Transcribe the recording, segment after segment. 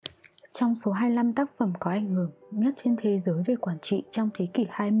Trong số 25 tác phẩm có ảnh hưởng nhất trên thế giới về quản trị trong thế kỷ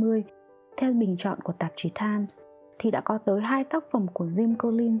 20, theo bình chọn của tạp chí Times, thì đã có tới 2 tác phẩm của Jim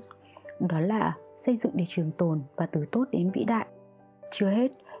Collins, đó là Xây dựng để trường tồn và Từ tốt đến vĩ đại. Chưa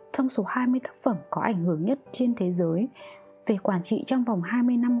hết, trong số 20 tác phẩm có ảnh hưởng nhất trên thế giới về quản trị trong vòng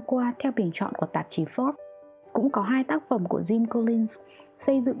 20 năm qua theo bình chọn của tạp chí Forbes, cũng có 2 tác phẩm của Jim Collins,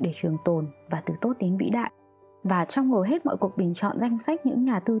 Xây dựng để trường tồn và Từ tốt đến vĩ đại. Và trong hầu hết mọi cuộc bình chọn danh sách những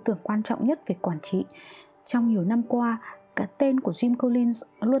nhà tư tưởng quan trọng nhất về quản trị trong nhiều năm qua, cái tên của Jim Collins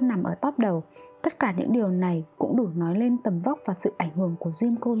luôn nằm ở top đầu. Tất cả những điều này cũng đủ nói lên tầm vóc và sự ảnh hưởng của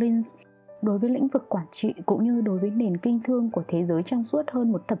Jim Collins đối với lĩnh vực quản trị cũng như đối với nền kinh thương của thế giới trong suốt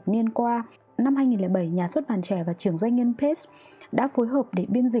hơn một thập niên qua. Năm 2007, nhà xuất bản trẻ và trưởng doanh nhân Pace đã phối hợp để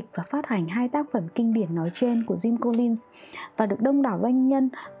biên dịch và phát hành 2 tác phẩm kinh điển nói trên của Jim Collins và được đông đảo doanh nhân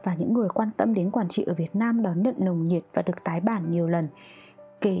và những người quan tâm đến quản trị ở Việt Nam đón nhận nồng nhiệt và được tái bản nhiều lần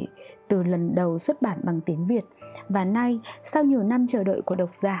kể từ lần đầu xuất bản bằng tiếng Việt. Và nay, sau nhiều năm chờ đợi của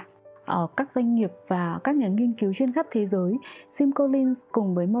độc giả, các doanh nghiệp và các nhà nghiên cứu trên khắp thế giới, Jim Collins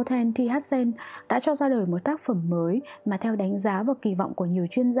cùng với Moten T. Hudson đã cho ra đời một tác phẩm mới mà theo đánh giá và kỳ vọng của nhiều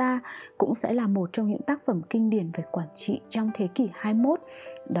chuyên gia cũng sẽ là một trong những tác phẩm kinh điển về quản trị trong thế kỷ 21,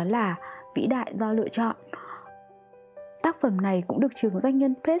 đó là Vĩ đại do lựa chọn. Tác phẩm này cũng được trường doanh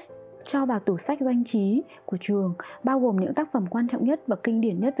nhân Pace cho vào tủ sách doanh trí của trường, bao gồm những tác phẩm quan trọng nhất và kinh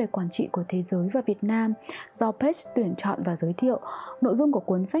điển nhất về quản trị của thế giới và Việt Nam do Pace tuyển chọn và giới thiệu. Nội dung của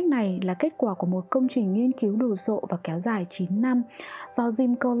cuốn sách này là kết quả của một công trình nghiên cứu đồ sộ và kéo dài 9 năm do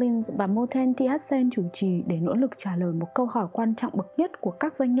Jim Collins và Moten T. Hudson chủ trì để nỗ lực trả lời một câu hỏi quan trọng bậc nhất của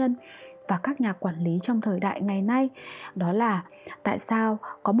các doanh nhân và các nhà quản lý trong thời đại ngày nay, đó là tại sao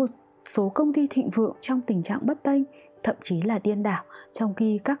có một số công ty thịnh vượng trong tình trạng bấp bênh, thậm chí là điên đảo, trong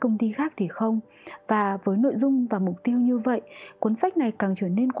khi các công ty khác thì không. Và với nội dung và mục tiêu như vậy, cuốn sách này càng trở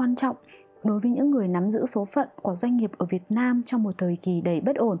nên quan trọng đối với những người nắm giữ số phận của doanh nghiệp ở Việt Nam trong một thời kỳ đầy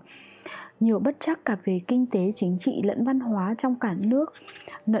bất ổn, nhiều bất trắc cả về kinh tế, chính trị lẫn văn hóa trong cả nước,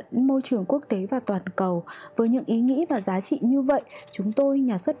 lẫn môi trường quốc tế và toàn cầu. Với những ý nghĩ và giá trị như vậy, chúng tôi,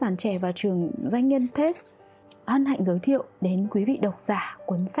 nhà xuất bản trẻ và trường doanh nhân Pace, hân hạnh giới thiệu đến quý vị độc giả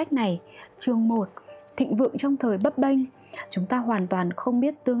cuốn sách này. Chương 1: Thịnh vượng trong thời bấp bênh. Chúng ta hoàn toàn không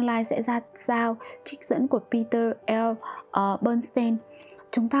biết tương lai sẽ ra sao. Trích dẫn của Peter L. Bernstein.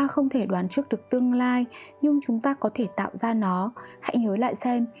 Chúng ta không thể đoán trước được tương lai, nhưng chúng ta có thể tạo ra nó. Hãy nhớ lại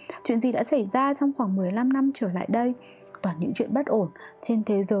xem, chuyện gì đã xảy ra trong khoảng 15 năm trở lại đây. Toàn những chuyện bất ổn trên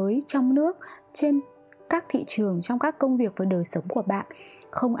thế giới, trong nước, trên các thị trường, trong các công việc và đời sống của bạn.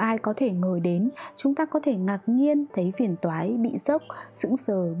 Không ai có thể ngờ đến. Chúng ta có thể ngạc nhiên, thấy phiền toái, bị sốc, sững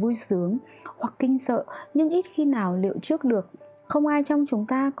sờ, vui sướng hoặc kinh sợ, nhưng ít khi nào liệu trước được. Không ai trong chúng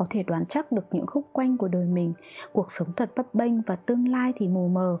ta có thể đoán chắc được những khúc quanh của đời mình. Cuộc sống thật bấp bênh và tương lai thì mù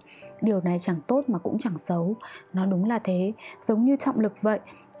mờ. Điều này chẳng tốt mà cũng chẳng xấu. Nó đúng là thế, giống như trọng lực vậy.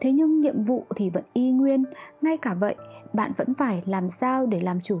 Thế nhưng nhiệm vụ thì vẫn y nguyên. Ngay cả vậy, bạn vẫn phải làm sao để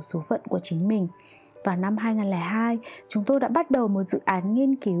làm chủ số phận của chính mình. Vào năm 2002, chúng tôi đã bắt đầu một dự án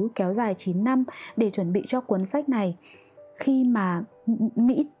nghiên cứu kéo dài 9 năm để chuẩn bị cho cuốn sách này. Khi mà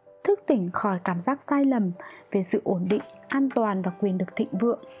Mỹ thức tỉnh khỏi cảm giác sai lầm về sự ổn định, an toàn và quyền được thịnh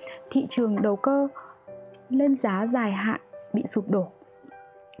vượng, thị trường đầu cơ lên giá dài hạn bị sụp đổ.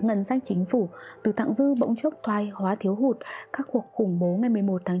 Ngân sách chính phủ từ thặng dư bỗng chốc thoái hóa thiếu hụt. Các cuộc khủng bố ngày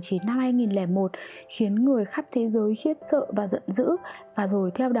 11 tháng 9 năm 2001 khiến người khắp thế giới khiếp sợ và giận dữ, và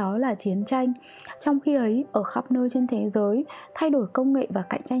rồi theo đó là chiến tranh. Trong khi ấy, ở khắp nơi trên thế giới, thay đổi công nghệ và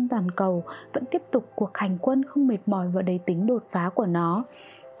cạnh tranh toàn cầu vẫn tiếp tục cuộc hành quân không mệt mỏi và đầy tính đột phá của nó.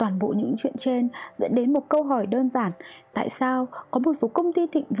 Toàn bộ những chuyện trên dẫn đến một câu hỏi đơn giản: tại sao có một số công ty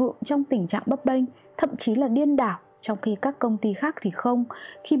thịnh vượng trong tình trạng bấp bênh, thậm chí là điên đảo, trong khi các công ty khác thì không?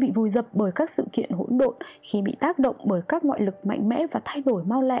 Khi bị vùi dập bởi các sự kiện hỗn độn, khi bị tác động bởi các ngoại lực mạnh mẽ và thay đổi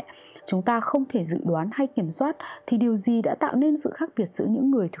mau lẹ, chúng ta không thể dự đoán hay kiểm soát, thì điều gì đã tạo nên sự khác biệt giữa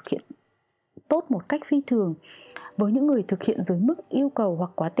những người thực hiện tốt một cách phi thường với những người thực hiện dưới mức yêu cầu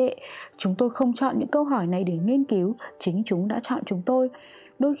hoặc quá tệ? Chúng tôi không chọn những câu hỏi này để nghiên cứu, chính chúng đã chọn chúng tôi.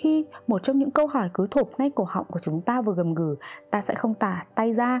 Đôi khi, một trong những câu hỏi cứ thộp ngay cổ họng của chúng ta vừa gầm gừ, ta sẽ không tả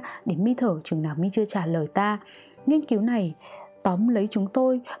tay ra để mi thở chừng nào mi chưa trả lời ta. Nghiên cứu này tóm lấy chúng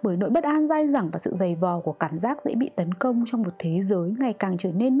tôi bởi nỗi bất an dai dẳng và sự dày vò của cảm giác dễ bị tấn công trong một thế giới ngày càng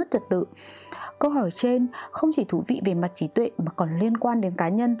trở nên mất trật tự. Câu hỏi trên không chỉ thú vị về mặt trí tuệ mà còn liên quan đến cá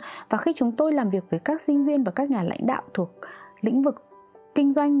nhân, và khi chúng tôi làm việc với các sinh viên và các nhà lãnh đạo thuộc lĩnh vực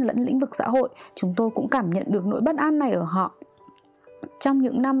kinh doanh lẫn lĩnh vực xã hội, chúng tôi cũng cảm nhận được nỗi bất an này ở họ. Trong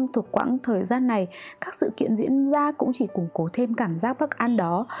những năm thuộc quãng thời gian này, các sự kiện diễn ra cũng chỉ củng cố thêm cảm giác bất an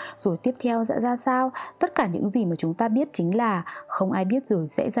đó. Rồi tiếp theo sẽ ra sao? Tất cả những gì mà chúng ta biết chính là không ai biết rồi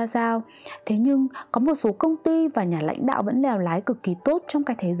sẽ ra sao. Thế nhưng có một số công ty và nhà lãnh đạo vẫn lèo lái cực kỳ tốt trong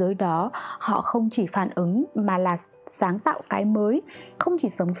cái thế giới đó. Họ không chỉ phản ứng mà là sáng tạo cái mới, không chỉ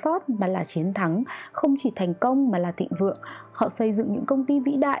sống sót mà là chiến thắng, không chỉ thành công mà là thịnh vượng. Họ xây dựng những công ty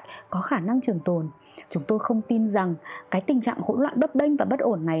vĩ đại có khả năng trường tồn. Chúng tôi không tin rằng cái tình trạng hỗn loạn bấp bênh và bất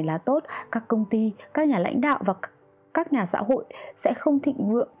ổn này là tốt. Các công ty, các nhà lãnh đạo và các nhà xã hội sẽ không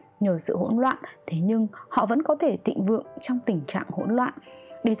thịnh vượng nhờ sự hỗn loạn. Thế nhưng họ vẫn có thể thịnh vượng trong tình trạng hỗn loạn.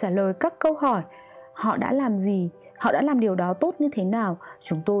 Để trả lời các câu hỏi họ đã làm gì, họ đã làm điều đó tốt như thế nào,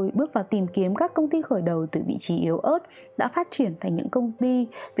 chúng tôi bước vào tìm kiếm các công ty khởi đầu từ vị trí yếu ớt đã phát triển thành những công ty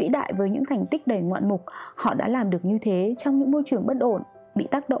vĩ đại với những thành tích đầy ngoạn mục. Họ đã làm được như thế trong những môi trường bất ổn, bị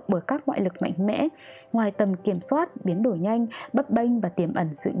tác động bởi các ngoại lực mạnh mẽ, ngoài tầm kiểm soát, biến đổi nhanh, bấp bênh và tiềm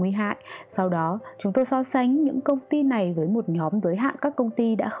ẩn sự nguy hại. Sau đó, chúng tôi so sánh những công ty này với một nhóm giới hạn các công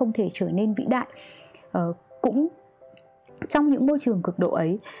ty đã không thể trở nên vĩ đại. Cũng trong những môi trường cực độ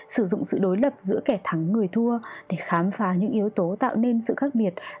ấy, sử dụng sự đối lập giữa kẻ thắng người thua để khám phá những yếu tố tạo nên sự khác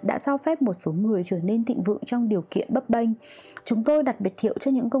biệt đã cho phép một số người trở nên thịnh vượng trong điều kiện bấp bênh. Chúng tôi đặt biệt hiệu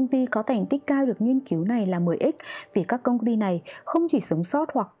cho những công ty có thành tích cao được nghiên cứu này là 10X, vì các công ty này không chỉ sống sót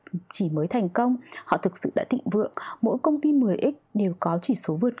hoặc chỉ mới thành công, họ thực sự đã thịnh vượng. Mỗi công ty 10X đều có chỉ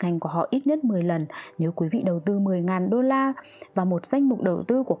số vượt ngành của họ ít nhất 10 lần. Nếu quý vị đầu tư 10.000 đô la vào một danh mục đầu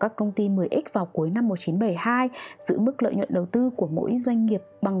tư của các công ty 10X vào cuối năm 1972, giữ mức lợi nhuận đầu tư của mỗi doanh nghiệp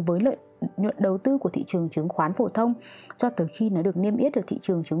bằng với lợi nhuận đầu tư của thị trường chứng khoán phổ thông cho tới khi nó được niêm yết ở thị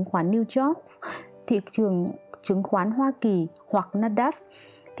trường chứng khoán New York, thị trường chứng khoán Hoa Kỳ hoặc Nasdaq,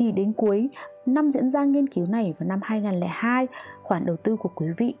 thì đến cuối năm diễn ra nghiên cứu này vào năm 2002, khoản đầu tư của quý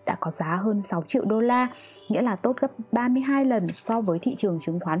vị đã có giá hơn 6 triệu đô la, nghĩa là tốt gấp 32 lần so với thị trường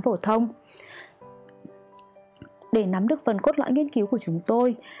chứng khoán phổ thông. Để nắm được phần cốt lõi nghiên cứu của chúng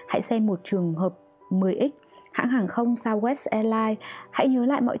tôi, hãy xem một trường hợp 10X. Hãng hàng không Southwest Airlines. Hãy nhớ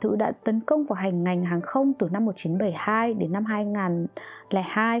lại mọi thứ đã tấn công vào ngành hàng không từ năm 1972 đến năm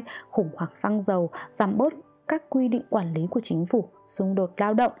 2002, khủng hoảng xăng dầu, giảm bớt các quy định quản lý của chính phủ, xung đột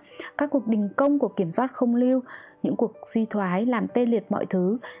lao động, các cuộc đình công của kiểm soát không lưu, những cuộc suy thoái làm tê liệt mọi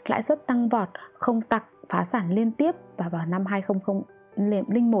thứ, lãi suất tăng vọt, không tặc, phá sản liên tiếp, và vào năm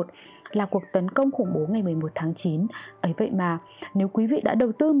 2001 là cuộc tấn công khủng bố ngày 11 tháng 9. Ấy vậy mà, nếu quý vị đã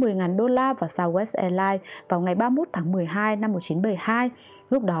đầu tư 10.000 đô la vào Southwest Airlines vào ngày 31 tháng 12 năm 1972,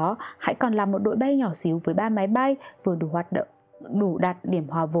 lúc đó hãy còn là một đội bay nhỏ xíu với 3 máy bay vừa đủ đạt điểm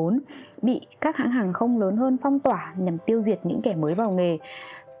hòa vốn, bị các hãng hàng không lớn hơn phong tỏa nhằm tiêu diệt những kẻ mới vào nghề,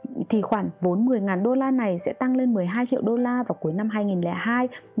 thì khoản vốn 10.000 đô la này sẽ tăng lên 12 triệu đô la vào cuối năm 2002,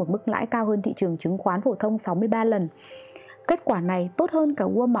 một mức lãi cao hơn thị trường chứng khoán phổ thông 63 lần. Kết quả này tốt hơn cả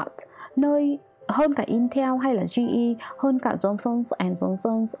Walmart, hơn cả Intel hay là GE, hơn cả Johnson &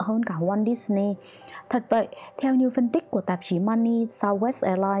 Johnson, hơn cả Walt Disney. Thật vậy, theo như phân tích của tạp chí Money, Southwest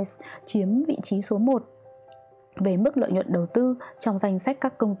Airlines chiếm vị trí số 1 về mức lợi nhuận đầu tư trong danh sách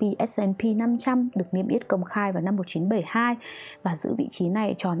các công ty S&P 500 được niêm yết công khai vào năm 1972 và giữ vị trí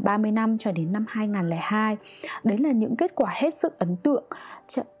này tròn 30 năm cho đến năm 2002. Đấy là những kết quả hết sức ấn tượng.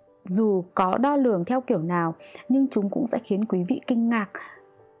 Dù có đo lường theo kiểu nào, nhưng chúng cũng sẽ khiến quý vị kinh ngạc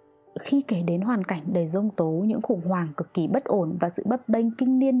khi kể đến hoàn cảnh đầy giông tố, những khủng hoảng cực kỳ bất ổn và sự bấp bênh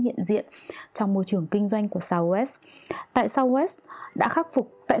kinh niên hiện diện trong môi trường kinh doanh của Southwest. Tại sao Southwest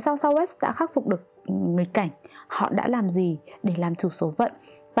đã khắc phục được nghịch cảnh? Họ đã làm gì để làm chủ số phận?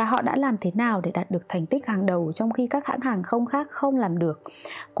 Và họ đã làm thế nào để đạt được thành tích hàng đầu trong khi các hãng hàng không khác không làm được?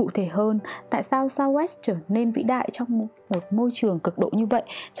 Cụ thể hơn, tại sao Southwest trở nên vĩ đại trong một môi trường cực độ như vậy,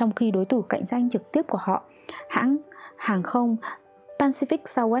 trong khi đối thủ cạnh tranh trực tiếp của họ, hãng hàng không Pacific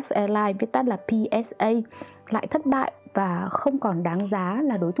Southwest Airlines, viết tắt là PSA, lại thất bại và không còn đáng giá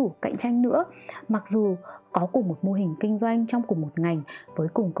là đối thủ cạnh tranh nữa, mặc dù có cùng một mô hình kinh doanh trong cùng một ngành với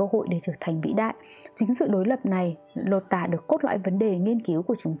cùng cơ hội để trở thành vĩ đại. Chính sự đối lập này lột tả được cốt lõi vấn đề nghiên cứu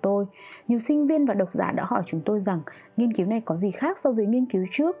của chúng tôi. Nhiều sinh viên và độc giả đã hỏi chúng tôi rằng nghiên cứu này có gì khác so với nghiên cứu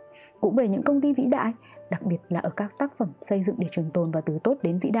trước, cũng về những công ty vĩ đại, đặc biệt là ở các tác phẩm xây dựng để trường tồn và từ tốt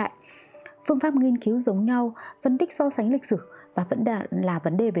đến vĩ đại. Phương pháp nghiên cứu giống nhau, phân tích so sánh lịch sử và vẫn là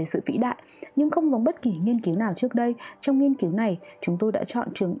vấn đề về sự vĩ đại, nhưng không giống bất kỳ nghiên cứu nào trước đây. Trong nghiên cứu này, chúng tôi đã chọn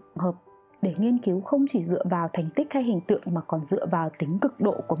trường hợp để nghiên cứu không chỉ dựa vào thành tích hay hình tượng mà còn dựa vào tính cực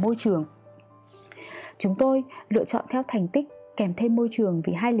độ của môi trường. Chúng tôi lựa chọn theo thành tích kèm thêm môi trường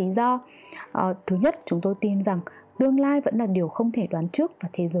vì hai lý do. Thứ nhất, chúng tôi tin rằng Tương lai vẫn là điều không thể đoán trước và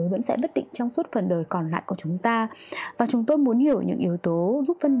thế giới vẫn sẽ bất định trong suốt phần đời còn lại của chúng ta. Và chúng tôi muốn hiểu những yếu tố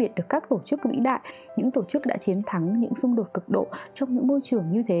giúp phân biệt được các tổ chức vĩ đại, những tổ chức đã chiến thắng những xung đột cực độ trong những môi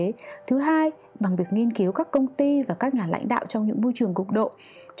trường như thế. Thứ hai, bằng việc nghiên cứu các công ty và các nhà lãnh đạo trong những môi trường cực độ,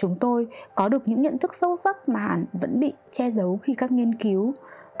 chúng tôi có được những nhận thức sâu sắc mà vẫn bị che giấu khi các nghiên cứu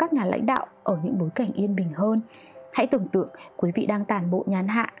các nhà lãnh đạo ở những bối cảnh yên bình hơn. Hãy tưởng tượng quý vị đang tản bộ nhàn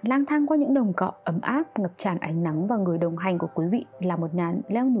hạ, lang thang qua những đồng cỏ ấm áp, ngập tràn ánh nắng và người đồng hành của quý vị là một nhà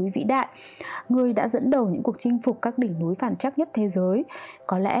leo núi vĩ đại, người đã dẫn đầu những cuộc chinh phục các đỉnh núi phản trắc nhất thế giới.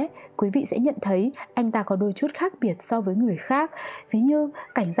 Có lẽ quý vị sẽ nhận thấy anh ta có đôi chút khác biệt so với người khác, ví như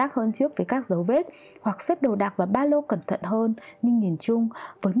cảnh giác hơn trước với các dấu vết, hoặc xếp đồ đạc và ba lô cẩn thận hơn, nhưng nhìn chung,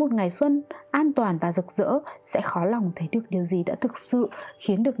 với một ngày xuân an toàn và rực rỡ, sẽ khó lòng thấy được điều gì đã thực sự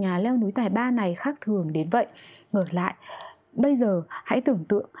khiến được nhà leo núi tài ba này khác thường đến vậy. Ngược lại, bây giờ hãy tưởng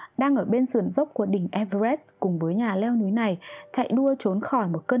tượng đang ở bên sườn dốc của đỉnh Everest cùng với nhà leo núi này, chạy đua trốn khỏi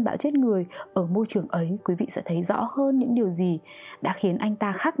một cơn bão chết người. Ở môi trường ấy, quý vị sẽ thấy rõ hơn những điều gì đã khiến anh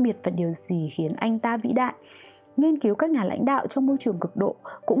ta khác biệt và điều gì khiến anh ta vĩ đại. Nghiên cứu các nhà lãnh đạo trong môi trường cực độ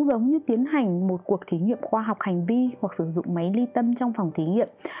cũng giống như tiến hành một cuộc thí nghiệm khoa học hành vi hoặc sử dụng máy ly tâm trong phòng thí nghiệm.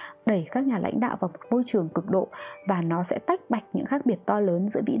 Đẩy các nhà lãnh đạo vào một môi trường cực độ và nó sẽ tách bạch những khác biệt to lớn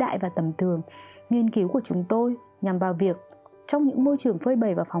giữa vĩ đại và tầm thường. Nghiên cứu của chúng tôi nhằm vào việc trong những môi trường phơi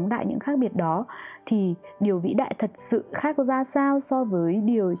bày và phóng đại những khác biệt đó thì điều vĩ đại thật sự khác ra sao so với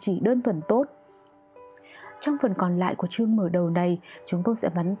điều chỉ đơn thuần tốt. Trong phần còn lại của chương mở đầu này, chúng tôi sẽ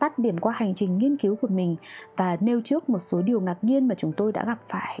vắn tắt điểm qua hành trình nghiên cứu của mình và nêu trước một số điều ngạc nhiên mà chúng tôi đã gặp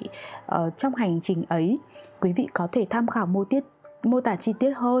phải trong hành trình ấy. Quý vị có thể tham khảo mô tả chi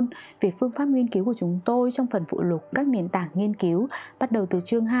tiết hơn về phương pháp nghiên cứu của chúng tôi trong phần phụ lục các nền tảng nghiên cứu. Bắt đầu từ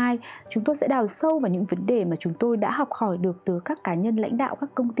chương 2, chúng tôi sẽ đào sâu vào những vấn đề mà chúng tôi đã học hỏi được từ các cá nhân lãnh đạo các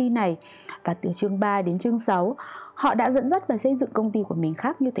công ty này. Và từ chương 3 đến chương 6, họ đã dẫn dắt và xây dựng công ty của mình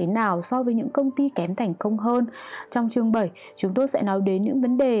khác như thế nào so với những công ty kém thành công hơn. Trong chương 7, chúng tôi sẽ nói đến những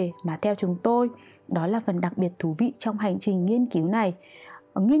vấn đề mà theo chúng tôi, đó là phần đặc biệt thú vị trong hành trình nghiên cứu này.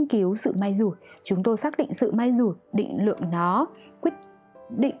 Nghiên cứu sự may rủi, chúng tôi xác định sự may rủi, định lượng nó, quyết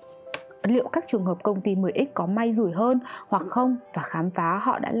định liệu các trường hợp công ty 10X có may rủi hơn hoặc không và khám phá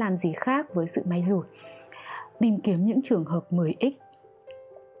họ đã làm gì khác với sự may rủi. Tìm kiếm những trường hợp 10X.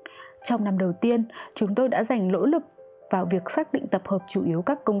 Trong năm đầu tiên, chúng tôi đã dành nỗ lực vào việc xác định tập hợp chủ yếu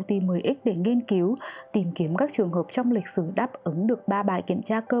các công ty 10X để nghiên cứu, tìm kiếm các trường hợp trong lịch sử đáp ứng được 3 bài kiểm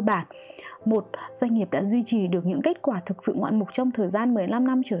tra cơ bản. 1. Doanh nghiệp đã duy trì được những kết quả thực sự ngoạn mục trong thời gian 15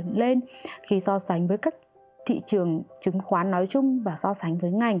 năm trở lên khi so sánh với các thị trường chứng khoán nói chung và so sánh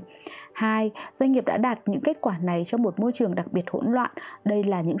với ngành. 2. Doanh nghiệp đã đạt những kết quả này trong một môi trường đặc biệt hỗn loạn. Đây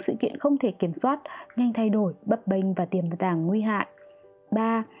là những sự kiện không thể kiểm soát, nhanh thay đổi, bấp bênh và tiềm tàng nguy hại.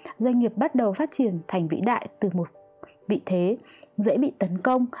 3. Doanh nghiệp bắt đầu phát triển thành vĩ đại từ một vị thế dễ bị tấn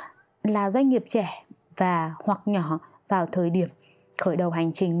công, là doanh nghiệp trẻ và hoặc nhỏ vào thời điểm khởi đầu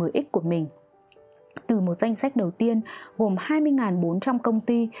hành trình 10X của mình. Từ một danh sách đầu tiên gồm 20.400 công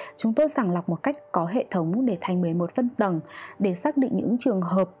ty, chúng tôi sàng lọc một cách có hệ thống để thành 11 phân tầng để xác định những trường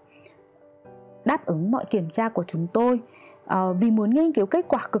hợp đáp ứng mọi kiểm tra của chúng tôi. Vì muốn nghiên cứu kết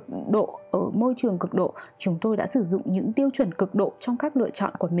quả cực độ ở môi trường cực độ, chúng tôi đã sử dụng những tiêu chuẩn cực độ trong các lựa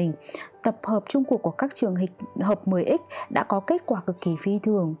chọn của mình. Tập hợp chung cuộc của các trường hợp 10X đã có kết quả cực kỳ phi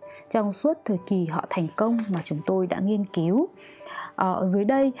thường trong suốt thời kỳ họ thành công mà chúng tôi đã nghiên cứu. Dưới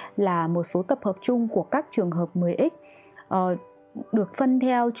đây là một số tập hợp chung của các trường hợp 10X được phân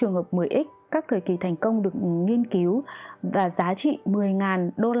theo trường hợp 10X, các thời kỳ thành công được nghiên cứu và giá trị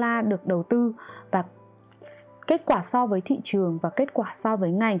 $10.000 được đầu tư và kết quả so với thị trường và kết quả so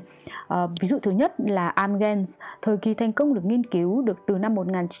với ngành. Ví dụ thứ nhất là Amgens, thời kỳ thành công được nghiên cứu được từ năm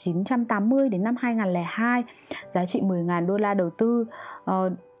 1980 đến năm 2002, giá trị $10.000 đầu tư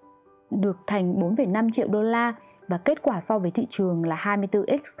được thành $4,5 triệu và kết quả so với thị trường là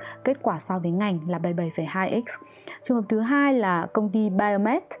 24x, kết quả so với ngành là 77,2x. Trường hợp thứ hai là công ty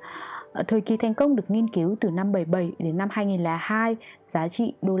Biomet, thời kỳ thành công được nghiên cứu từ năm 77 đến năm 2002, giá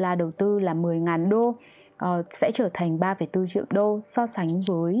trị đô la đầu tư là $10.000, sẽ trở thành 3,4 triệu đô, so sánh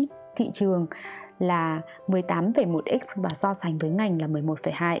với thị trường là 18,1x và so sánh với ngành là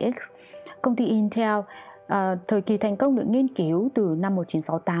 11,2x. Công ty Intel, thời kỳ thành công được nghiên cứu từ năm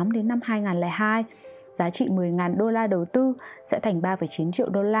 1968 đến năm 2002, giá trị $10.000 đầu tư sẽ thành 3,9 triệu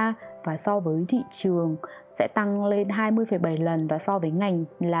đô la và so với thị trường sẽ tăng lên 20,7 lần và so với ngành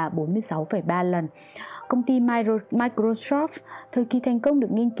là 46,3 lần. Công ty Microsoft, thời kỳ thành công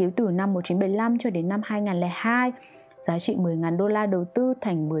được nghiên cứu từ năm 1975 cho đến năm 2002, giá trị $10.000 đầu tư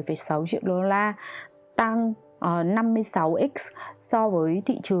thành 10,6 triệu đô la, tăng 56x so với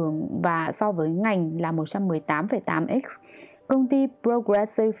thị trường và so với ngành là 118,8x. Công ty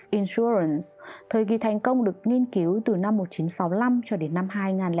Progressive Insurance, thời kỳ thành công được nghiên cứu từ năm 1965 cho đến năm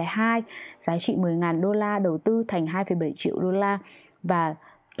 2002, giá trị 10.000 đô la đầu tư thành 2,7 triệu đô la và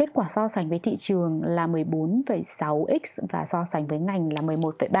kết quả so sánh với thị trường là 14,6x và so sánh với ngành là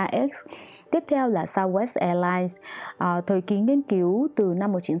 11,3x. Tiếp theo là Southwest Airlines, thời kỳ nghiên cứu từ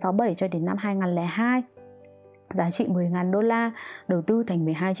năm 1967 cho đến năm 2002, giá trị 10.000 đô la, đầu tư thành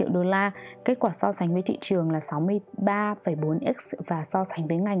 12 triệu đô la, kết quả so sánh với thị trường là 63,4x và so sánh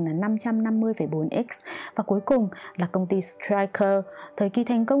với ngành là 550,4x. Và cuối cùng là công ty Stryker, thời kỳ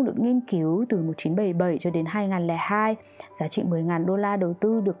thành công được nghiên cứu từ 1977 cho đến 2002, giá trị 10.000 đô la, đầu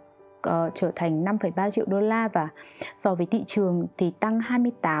tư được trở thành 5,3 triệu đô la và so với thị trường thì tăng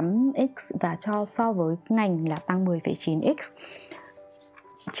 28x và so với ngành là tăng 10,9x.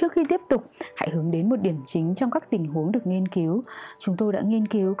 Trước khi tiếp tục, hãy hướng đến một điểm chính trong các tình huống được nghiên cứu. Chúng tôi đã nghiên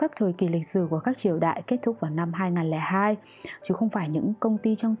cứu các thời kỳ lịch sử của các triều đại kết thúc vào năm 2002, chứ không phải những công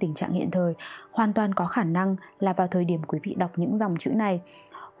ty trong tình trạng hiện thời. Hoàn toàn có khả năng là vào thời điểm quý vị đọc những dòng chữ này,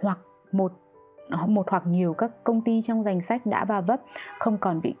 hoặc một hoặc nhiều các công ty trong danh sách đã va vấp, không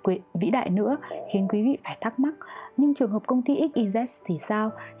còn vĩ đại nữa, khiến quý vị phải thắc mắc. Nhưng trường hợp công ty XYZ thì sao?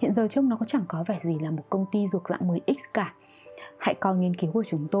 Hiện giờ trông nó có chẳng có vẻ gì là một công ty thuộc dạng 10X cả. Hãy coi nghiên cứu của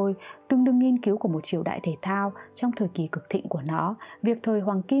chúng tôi tương đương nghiên cứu của một triều đại thể thao trong thời kỳ cực thịnh của nó, việc thời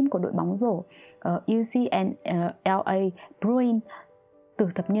hoàng kim của đội bóng rổ UCLA Bruins từ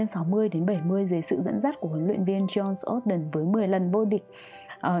thập niên 60 đến 70 dưới sự dẫn dắt của huấn luyện viên John Wooden với 10 lần vô địch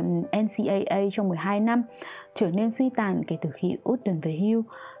NCAA trong 12 năm, trở nên suy tàn kể từ khi Wooden về hưu,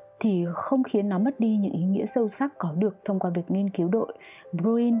 thì không khiến nó mất đi những ý nghĩa sâu sắc có được thông qua việc nghiên cứu đội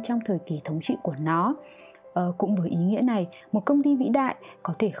Bruins trong thời kỳ thống trị của nó. Cũng với ý nghĩa này, một công ty vĩ đại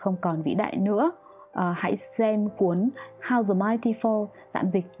có thể không còn vĩ đại nữa. Hãy xem cuốn How the Mighty Fall,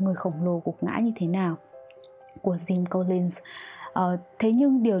 tạm dịch Người khổng lồ gục ngã như thế nào, của Jim Collins. Thế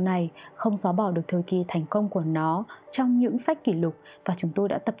nhưng điều này không xóa bỏ được thời kỳ thành công của nó trong những sách kỷ lục, và chúng tôi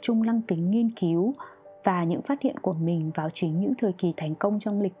đã tập trung lăng kính nghiên cứu và những phát hiện của mình vào chính những thời kỳ thành công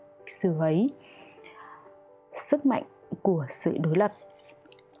trong lịch sử ấy. Sức mạnh của sự đối lập.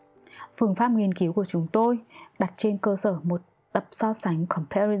 Phương pháp nghiên cứu của chúng tôi đặt trên cơ sở một tập so sánh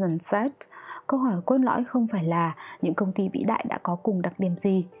comparison set. Câu hỏi cốt lõi không phải là những công ty vĩ đại đã có cùng đặc điểm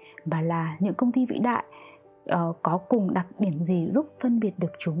gì, mà là những công ty vĩ đại có cùng đặc điểm gì giúp phân biệt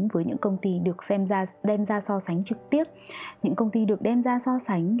được chúng với những công ty được đem ra so sánh trực tiếp. Những công ty được đem ra so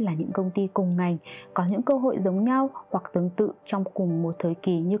sánh là những công ty cùng ngành, có những cơ hội giống nhau hoặc tương tự trong cùng một thời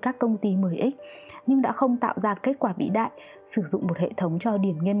kỳ như các công ty 10X, nhưng đã không tạo ra kết quả vĩ đại. Sử dụng một hệ thống cho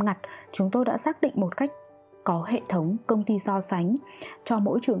điểm nghiêm ngặt, chúng tôi đã xác định một cách có hệ thống công ty so sánh cho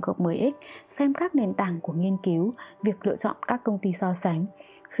mỗi trường hợp 10X, xem các nền tảng của nghiên cứu, việc lựa chọn các công ty so sánh.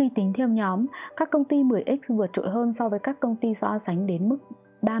 Khi tính theo nhóm, các công ty 10X vượt trội hơn so với các công ty so sánh đến mức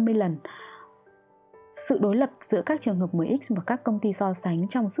 30 lần. Sự đối lập giữa các trường hợp 10X và các công ty so sánh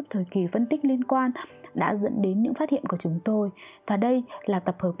trong suốt thời kỳ phân tích liên quan đã dẫn đến những phát hiện của chúng tôi, và đây là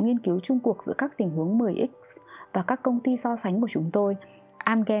tập hợp nghiên cứu chung cuộc giữa các tình huống 10X và các công ty so sánh của chúng tôi.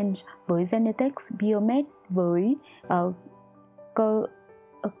 Amgen với Genentech, Biomed với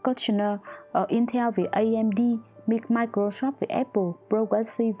Kushner, Intel với AMD, Microsoft với Apple,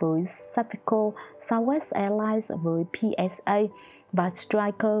 Progressive với Safico, Southwest Airlines với PSA và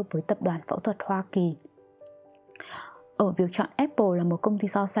Stryker với Tập đoàn Phẫu thuật Hoa Kỳ. Ở việc chọn Apple là một công ty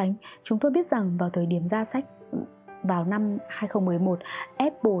so sánh, chúng tôi biết rằng vào thời điểm ra sách vào năm 2011,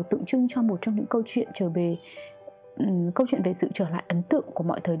 Apple tượng trưng cho một trong những câu chuyện về sự trở lại ấn tượng của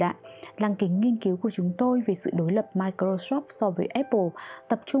mọi thời đại. Lăng kính nghiên cứu của chúng tôi về sự đối lập Microsoft so với Apple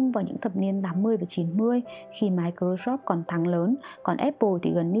tập trung vào những thập niên 80 và 90, khi Microsoft còn thắng lớn, còn Apple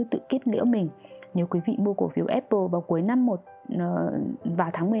thì gần như tự kết liễu mình. Nếu quý vị mua cổ phiếu Apple vào vào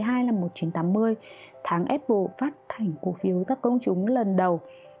tháng 12 năm 1980, tháng Apple phát hành cổ phiếu ra công chúng lần đầu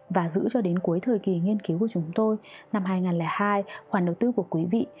và giữ cho đến cuối thời kỳ nghiên cứu của chúng tôi, năm 2002, khoản đầu tư của quý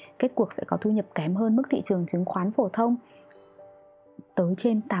vị kết cuộc sẽ có thu nhập kém hơn mức thị trường chứng khoán phổ thông tới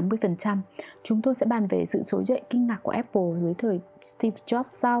trên 80%. Chúng tôi sẽ bàn về sự trỗi dậy kinh ngạc của Apple dưới thời Steve Jobs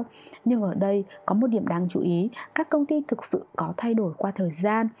sau. Nhưng ở đây có một điểm đáng chú ý, các công ty thực sự có thay đổi qua thời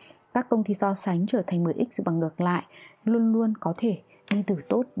gian. Các công ty so sánh trở thành 10X và ngược lại, luôn luôn có thể đi từ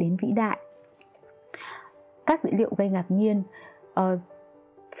tốt đến vĩ đại. Các dữ liệu gây ngạc nhiên.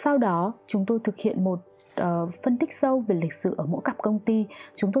 Sau đó, chúng tôi thực hiện một phân tích sâu về lịch sử ở mỗi cặp công ty.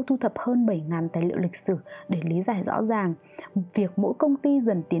 Chúng tôi thu thập hơn 7.000 tài liệu lịch sử để lý giải rõ ràng việc mỗi công ty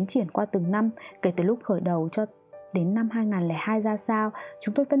dần tiến triển qua từng năm, kể từ lúc khởi đầu cho đến năm 2002 ra sao.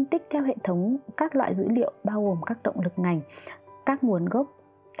 Chúng tôi phân tích theo hệ thống các loại dữ liệu bao gồm các động lực ngành, các nguồn gốc,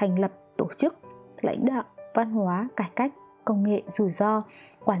 thành lập, tổ chức, lãnh đạo, văn hóa, cải cách, công nghệ, rủi ro,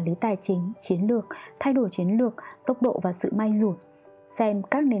 quản lý tài chính, chiến lược, thay đổi chiến lược, tốc độ và sự may rủi. Xem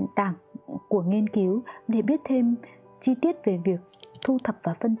các nền tảng của nghiên cứu để biết thêm chi tiết về việc thu thập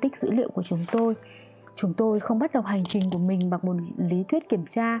và phân tích dữ liệu của chúng tôi. Chúng tôi không bắt đầu hành trình của mình bằng một lý thuyết kiểm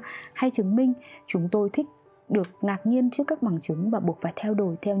tra hay chứng minh. Chúng tôi thích được ngạc nhiên trước các bằng chứng và buộc phải theo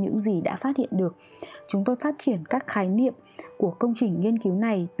đuổi theo những gì đã phát hiện được. Chúng tôi phát triển các khái niệm của công trình nghiên cứu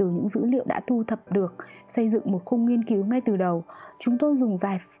này từ những dữ liệu đã thu thập được, xây dựng một khung nghiên cứu ngay từ đầu. Chúng tôi dùng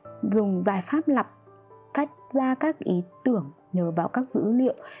giải pháp lặp tách ra các ý tưởng nhờ vào các dữ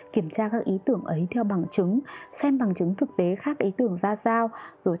liệu, kiểm tra các ý tưởng ấy theo bằng chứng, xem bằng chứng thực tế khác ý tưởng ra sao,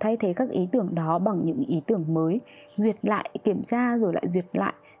 rồi thay thế các ý tưởng đó bằng những ý tưởng mới, duyệt lại, kiểm tra rồi lại duyệt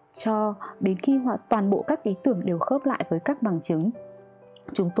lại cho đến khi toàn bộ các ý tưởng đều khớp lại với các bằng chứng.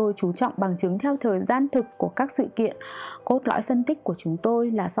 Chúng tôi chú trọng bằng chứng theo thời gian thực của các sự kiện. Cốt lõi phân tích của chúng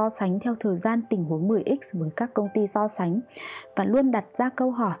tôi là so sánh theo thời gian tình huống 10x với các công ty so sánh và luôn đặt ra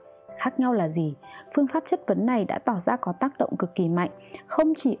câu hỏi khác nhau là gì. Phương pháp chất vấn này đã tỏ ra có tác động cực kỳ mạnh,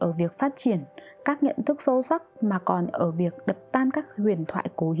 không chỉ ở việc phát triển các nhận thức sâu sắc mà còn ở việc đập tan các huyền thoại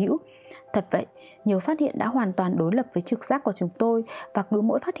cố hữu. Thật vậy, nhiều phát hiện đã hoàn toàn đối lập với trực giác của chúng tôi và cứ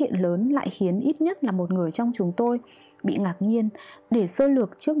mỗi phát hiện lớn lại khiến ít nhất là một người trong chúng tôi bị ngạc nhiên. Để sơ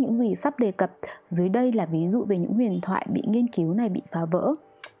lược trước những gì sắp đề cập, dưới đây là ví dụ về những huyền thoại bị nghiên cứu này bị phá vỡ.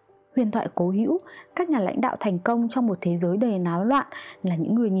 Huyền thoại cố hữu, các nhà lãnh đạo thành công trong một thế giới đầy náo loạn là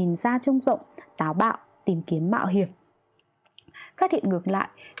những người nhìn ra trông rộng, táo bạo, tìm kiếm mạo hiểm. Phát hiện ngược lại,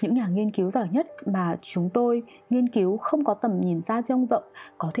 những nhà nghiên cứu giỏi nhất mà chúng tôi nghiên cứu không có tầm nhìn ra trông rộng,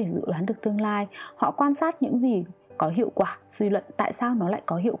 có thể dự đoán được tương lai. Họ quan sát những gì có hiệu quả, suy luận tại sao nó lại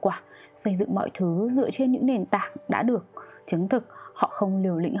có hiệu quả, xây dựng mọi thứ dựa trên những nền tảng đã được chứng thực. Họ không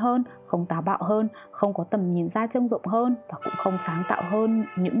liều lĩnh hơn, không táo bạo hơn, không có tầm nhìn ra trông rộng hơn và cũng không sáng tạo hơn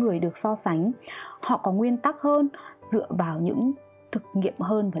những người được so sánh. Họ có nguyên tắc hơn, dựa vào những thực nghiệm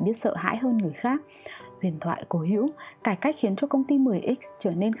hơn và biết sợ hãi hơn người khác. Huyền thoại cố hữu, cải cách khiến cho công ty 10x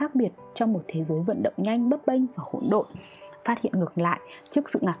trở nên khác biệt trong một thế giới vận động nhanh, bấp bênh và hỗn độn. Phát hiện ngược lại, trước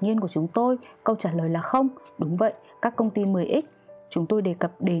sự ngạc nhiên của chúng tôi, câu trả lời là không. Đúng vậy, các công ty 10x chúng tôi đề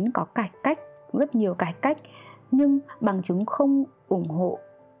cập đến có cải cách, rất nhiều cải cách, nhưng bằng chứng không ủng hộ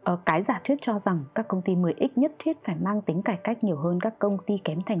cái giả thuyết cho rằng các công ty 10x nhất thiết phải mang tính cải cách nhiều hơn các công ty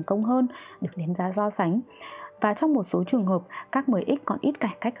kém thành công hơn được đem ra so sánh. Và trong một số trường hợp, các 10x còn ít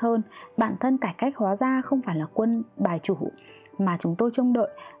cải cách hơn. Bản thân cải cách hóa ra không phải là quân bài chủ mà chúng tôi trông đợi,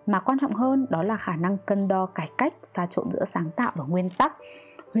 mà quan trọng hơn đó là khả năng cân đo cải cách, pha trộn giữa sáng tạo và nguyên tắc.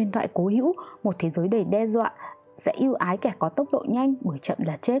 Huyền thoại cố hữu, một thế giới đầy đe dọa sẽ ưu ái kẻ có tốc độ nhanh bởi chậm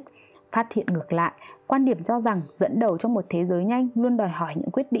là chết. Phát hiện ngược lại, quan điểm cho rằng dẫn đầu trong một thế giới nhanh luôn đòi hỏi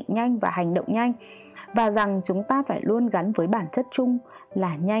những quyết định nhanh và hành động nhanh, và rằng chúng ta phải luôn gắn với bản chất chung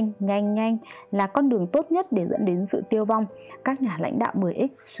là nhanh là con đường tốt nhất để dẫn đến sự tiêu vong. Các nhà lãnh đạo 10x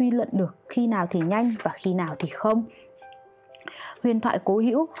suy luận được khi nào thì nhanh và khi nào thì không. Huyền thoại cố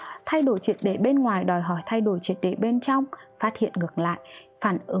hữu, thay đổi triệt để bên ngoài đòi hỏi thay đổi triệt để bên trong. Phát hiện ngược lại,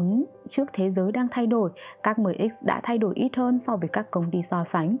 phản ứng trước thế giới đang thay đổi, các 10x đã thay đổi ít hơn so với các công ty so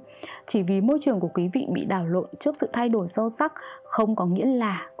sánh. Chỉ vì môi trường của quý vị bị đảo lộn trước sự thay đổi sâu sắc không có nghĩa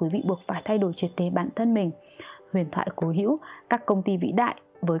là quý vị buộc phải thay đổi triệt để bản thân mình. Huyền thoại cố hữu, các công ty vĩ đại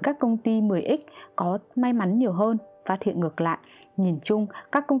với các công ty 10x có may mắn nhiều hơn. Phát hiện ngược lại, nhìn chung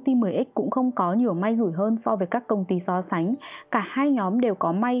các công ty 10x cũng không có nhiều may rủi hơn so với các công ty so sánh. Cả hai nhóm đều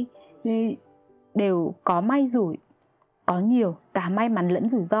có may rủi có nhiều, cả may mắn lẫn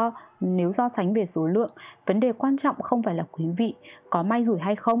rủi ro nếu so sánh về số lượng. Vấn đề quan trọng không phải là quý vị có may rủi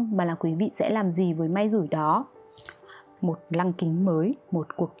hay không, mà là quý vị sẽ làm gì với may rủi đó. Một lăng kính mới, một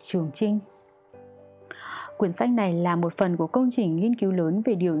cuộc trường chinh. Quyển sách này là một phần của công trình nghiên cứu lớn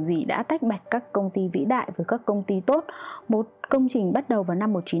về điều gì đã tách bạch các công ty vĩ đại với các công ty tốt. Một công trình bắt đầu vào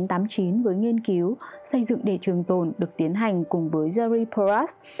năm 1989 với nghiên cứu xây dựng để trường tồn được tiến hành cùng với Jerry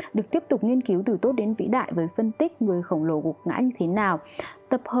Porras, được tiếp tục nghiên cứu từ tốt đến vĩ đại với phân tích người khổng lồ gục ngã như thế nào.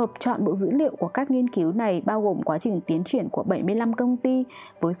 Tập hợp chọn bộ dữ liệu của các nghiên cứu này bao gồm quá trình tiến triển của 75 công ty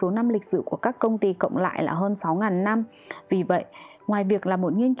với số năm lịch sử của các công ty cộng lại là hơn 6.000 năm. Vì vậy, ngoài việc là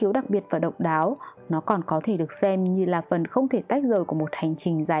một nghiên cứu đặc biệt và độc đáo, nó còn có thể được xem như là phần không thể tách rời của một hành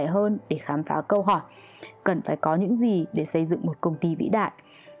trình dài hơn để khám phá câu hỏi cần phải có những gì để xây dựng một công ty vĩ đại.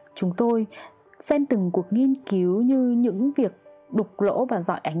 Chúng tôi xem từng cuộc nghiên cứu như những việc đục lỗ và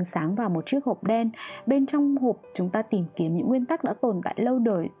dọi ánh sáng vào một chiếc hộp đen. Bên trong hộp chúng ta tìm kiếm những nguyên tắc đã tồn tại lâu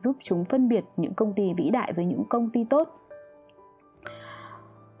đời, giúp chúng phân biệt những công ty vĩ đại với những công ty tốt.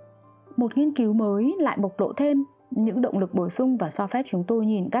 Một nghiên cứu mới lại bộc lộ thêm những động lực bổ sung và cho phép chúng tôi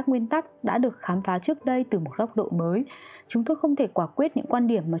nhìn các nguyên tắc đã được khám phá trước đây từ một góc độ mới. Chúng tôi không thể quả quyết những quan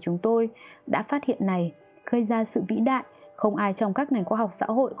điểm mà chúng tôi đã phát hiện này gây ra sự vĩ đại. Không ai trong các ngành khoa học xã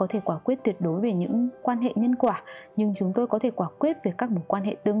hội có thể quả quyết tuyệt đối về những quan hệ nhân quả, nhưng chúng tôi có thể quả quyết về các mối quan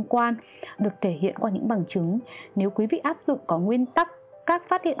hệ tương quan, được thể hiện qua những bằng chứng. Nếu quý vị áp dụng có nguyên tắc các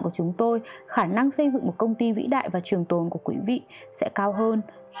phát hiện của chúng tôi, khả năng xây dựng một công ty vĩ đại và trường tồn của quý vị sẽ cao hơn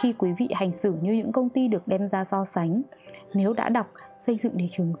khi quý vị hành xử như những công ty được đem ra so sánh. Nếu đã đọc Xây dựng để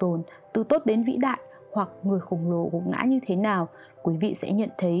trường tồn, từ tốt đến vĩ đại hoặc Người khổng lồ gục ngã như thế nào, quý vị sẽ nhận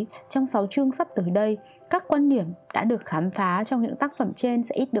thấy trong 6 chương sắp tới đây, các quan điểm đã được khám phá trong những tác phẩm trên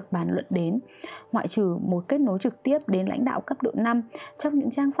sẽ ít được bàn luận đến. Ngoại trừ một kết nối trực tiếp đến lãnh đạo cấp độ 5, trong những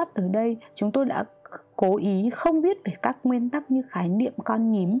trang sắp tới đây, chúng tôi đã cố ý không viết về các nguyên tắc như khái niệm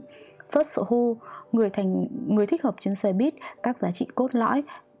con nhím, first who, người thích hợp trên xe buýt, các giá trị cốt lõi,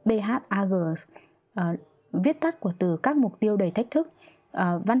 BHAGs, viết tắt của từ các mục tiêu đầy thách thức,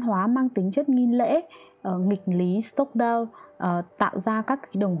 văn hóa mang tính chất nghi lễ, nghịch lý Stockdale, tạo ra các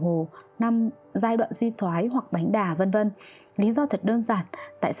cái đồng hồ 5 giai đoạn suy thoái hoặc bánh đà, vân vân. Lý do thật đơn giản,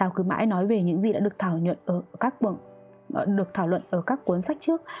 tại sao cứ mãi nói về những gì đã được thảo luận ở các cuốn sách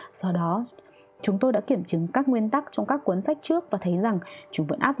trước. Do đó, chúng tôi đã kiểm chứng các nguyên tắc trong các cuốn sách trước và thấy rằng chúng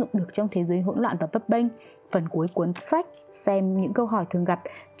vẫn áp dụng được trong thế giới hỗn loạn và bấp bênh. Phần cuối cuốn sách xem những câu hỏi thường gặp.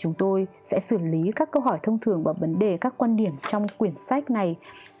 Chúng tôi sẽ xử lý các câu hỏi thông thường và vấn đề các quan điểm trong quyển sách này,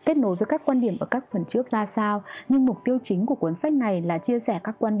 kết nối với các quan điểm ở các phần trước ra sao. Nhưng mục tiêu chính của cuốn sách này là chia sẻ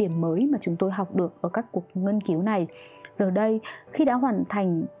các quan điểm mới mà chúng tôi học được ở các cuộc nghiên cứu này. Giờ đây, khi đã hoàn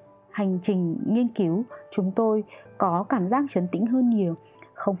thành hành trình nghiên cứu, chúng tôi có cảm giác trấn tĩnh hơn nhiều.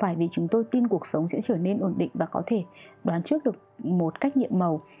 Không phải vì chúng tôi tin cuộc sống sẽ trở nên ổn định và có thể đoán trước được một cách nhiệm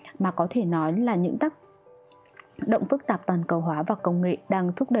màu, mà có thể nói là những tác động phức tạp toàn cầu hóa và công nghệ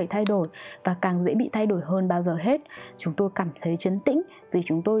đang thúc đẩy thay đổi và càng dễ bị thay đổi hơn bao giờ hết. Chúng tôi cảm thấy trấn tĩnh vì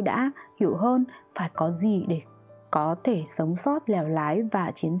chúng tôi đã hiểu hơn phải có gì để có thể sống sót, lèo lái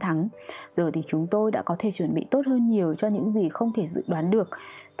và chiến thắng. Giờ thì chúng tôi đã có thể chuẩn bị tốt hơn nhiều cho những gì không thể dự đoán được.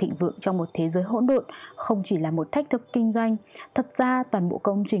 Thịnh vượng trong một thế giới hỗn độn không chỉ là một thách thức kinh doanh. Thật ra toàn bộ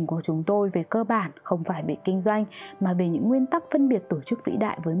công trình của chúng tôi về cơ bản không phải về kinh doanh, mà về những nguyên tắc phân biệt tổ chức vĩ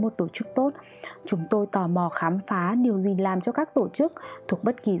đại với một tổ chức tốt. Chúng tôi tò mò khám phá điều gì làm cho các tổ chức thuộc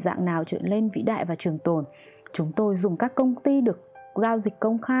bất kỳ dạng nào trở lên vĩ đại và trường tồn. Chúng tôi dùng các công ty được giao dịch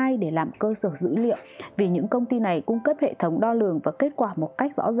công khai để làm cơ sở dữ liệu, vì những công ty này cung cấp hệ thống đo lường và kết quả một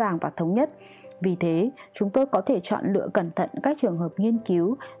cách rõ ràng và thống nhất. Vì thế, chúng tôi có thể chọn lựa cẩn thận các trường hợp nghiên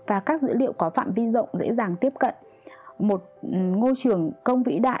cứu và các dữ liệu có phạm vi rộng dễ dàng tiếp cận. Một ngôi trường công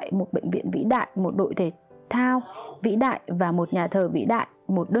vĩ đại, một bệnh viện vĩ đại, một đội thể thao vĩ đại và một nhà thờ vĩ đại,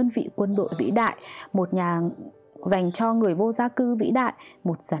 một đơn vị quân đội vĩ đại, một nhà dành cho người vô gia cư vĩ đại,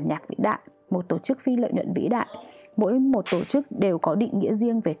 một giàn nhạc vĩ đại, một tổ chức phi lợi nhuận vĩ đại. Mỗi một tổ chức đều có định nghĩa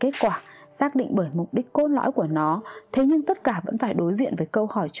riêng về kết quả, xác định bởi mục đích cốt lõi của nó. Thế nhưng tất cả vẫn phải đối diện với câu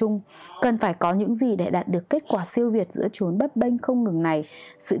hỏi chung: cần phải có những gì để đạt được kết quả siêu việt giữa chốn bấp bênh không ngừng này?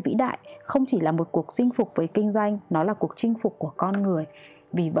 Sự vĩ đại không chỉ là một cuộc chinh phục với kinh doanh, nó là cuộc chinh phục của con người.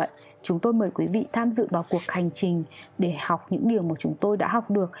 Vì vậy, chúng tôi mời quý vị tham dự vào cuộc hành trình để học những điều mà chúng tôi đã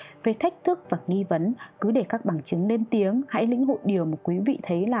học được về thách thức và nghi vấn. Cứ để các bằng chứng lên tiếng, hãy lĩnh hội điều mà quý vị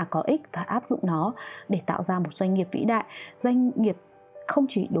thấy là có ích và áp dụng nó để tạo ra một doanh nghiệp vĩ đại. Doanh nghiệp không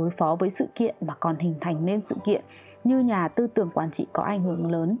chỉ đối phó với sự kiện mà còn hình thành nên sự kiện. Như nhà tư tưởng quản trị có ảnh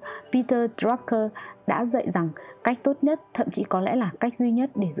hưởng lớn Peter Drucker đã dạy rằng cách tốt nhất, thậm chí có lẽ là cách duy nhất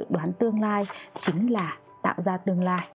để dự đoán tương lai chính là tạo ra tương lai.